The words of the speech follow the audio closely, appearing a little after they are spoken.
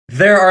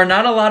There are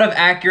not a lot of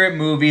accurate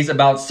movies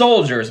about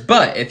soldiers,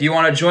 but if you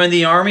want to join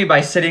the army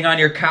by sitting on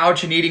your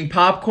couch and eating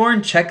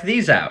popcorn, check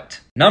these out.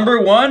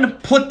 Number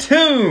 1,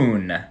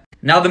 Platoon.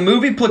 Now, the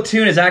movie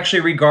Platoon is actually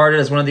regarded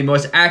as one of the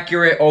most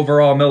accurate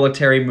overall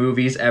military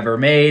movies ever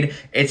made.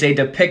 It's a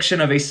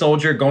depiction of a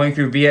soldier going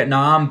through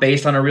Vietnam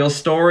based on a real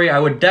story. I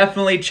would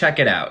definitely check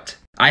it out.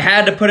 I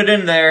had to put it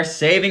in there,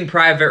 Saving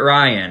Private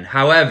Ryan.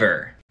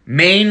 However,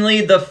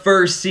 mainly the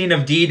first scene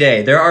of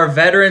D-Day. There are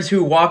veterans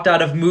who walked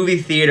out of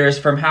movie theaters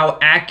from how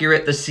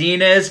accurate the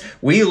scene is.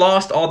 We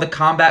lost all the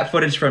combat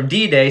footage from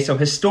D-Day, so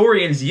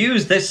historians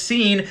use this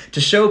scene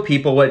to show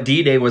people what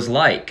D-Day was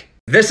like.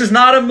 This is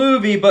not a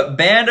movie, but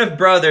Band of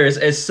Brothers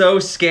is so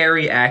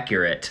scary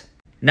accurate.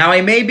 Now,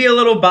 I may be a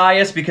little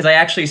biased because I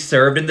actually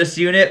served in this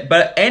unit,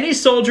 but any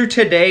soldier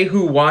today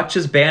who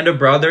watches Band of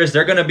Brothers,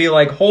 they're gonna be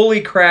like, holy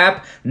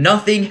crap,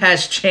 nothing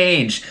has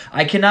changed.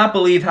 I cannot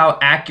believe how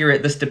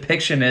accurate this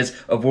depiction is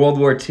of World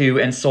War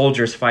II and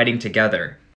soldiers fighting together.